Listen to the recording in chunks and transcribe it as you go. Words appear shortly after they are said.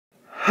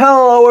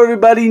Hello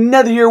everybody,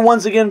 Nether here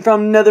once again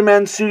from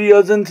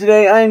NethermanStudios, and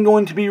today I am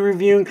going to be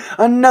reviewing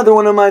another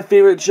one of my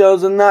favorite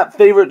shows, and that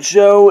favorite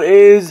show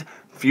is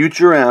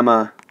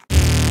Futurama.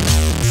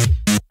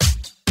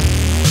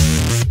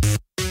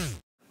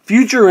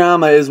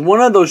 Futurama is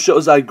one of those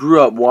shows I grew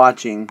up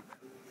watching.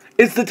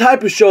 It's the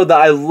type of show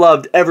that I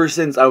loved ever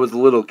since I was a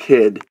little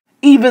kid.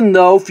 Even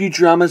though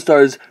Futurama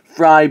stars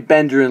Fry,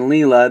 Bender, and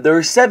Leela, there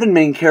are 7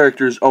 main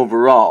characters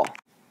overall.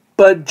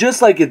 But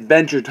just like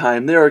Adventure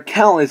Time, there are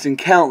countless and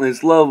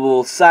countless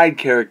lovable side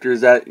characters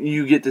that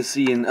you get to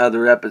see in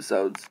other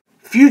episodes.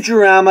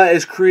 Futurama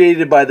is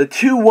created by the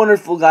 2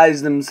 wonderful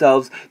guys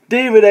themselves,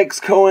 David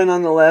X. Cohen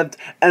on the left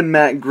and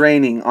Matt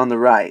Groening on the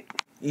right.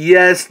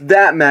 Yes,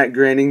 that Matt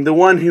Groening, the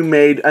one who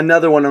made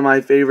another one of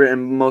my favorite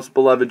and most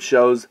beloved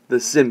shows, The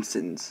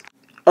Simpsons.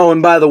 Oh,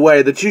 and by the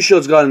way, the 2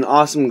 shows got an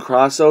awesome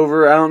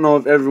crossover. I don't know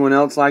if everyone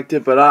else liked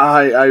it, but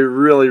I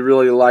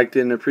really liked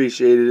it and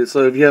appreciated it.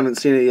 So if you haven't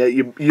seen it yet,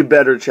 you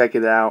better check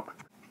it out.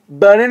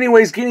 But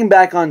anyways, getting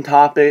back on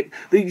topic,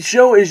 the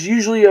show is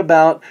usually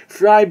about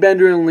Fry,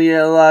 Bender, and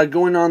Leela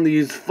going on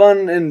these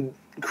fun and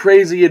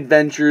crazy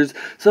adventures.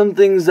 Some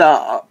things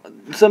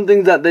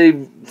that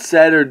they've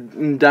said or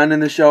done in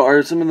the show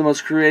are some of the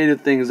most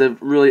creative things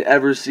I've really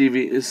ever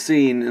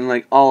seen in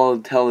like all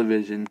of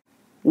television.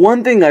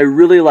 One thing I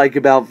really like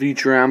about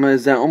Futurama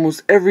is that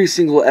almost every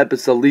single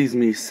episode leaves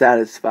me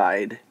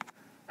satisfied.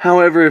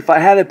 However, if I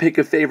had to pick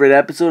a favorite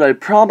episode, I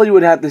probably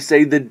would have to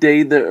say The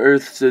Day the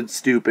Earth Stood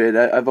Stupid.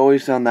 I've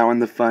always found that one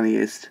the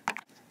funniest.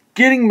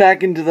 Getting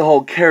back into the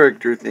whole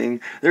character thing,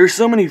 there are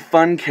so many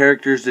fun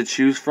characters to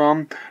choose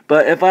from,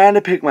 but if I had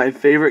to pick my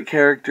favorite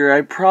character,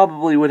 I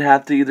probably would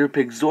have to either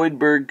pick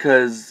Zoidberg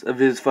because of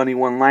his funny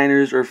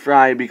one-liners or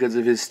Fry because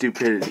of his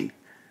stupidity.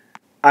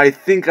 I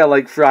think I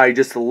like Fry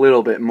just a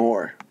little bit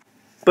more.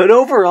 But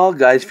overall,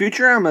 guys,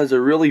 Futurama is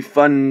a really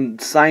fun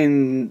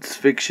science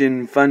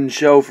fiction fun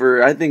show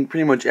for, I think,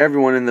 pretty much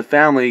everyone in the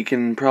family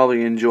can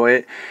probably enjoy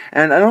it.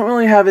 And I don't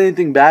really have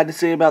anything bad to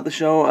say about the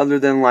show other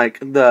than, like,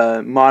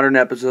 the modern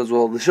episodes.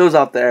 Well, the show's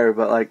out there,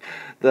 but, like,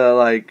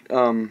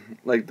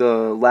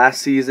 the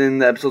last season,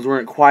 the episodes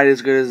weren't quite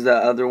as good as the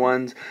other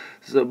ones.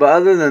 So, but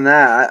other than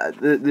that,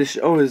 this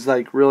show is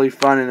like really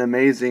fun and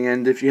amazing,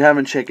 and if you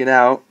haven't checked it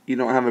out, you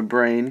don't have a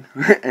brain,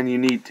 and you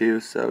need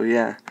to, so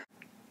yeah.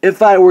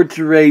 If I were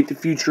to rate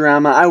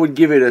Futurama, I would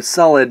give it a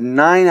solid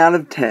 9 out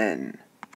of 10.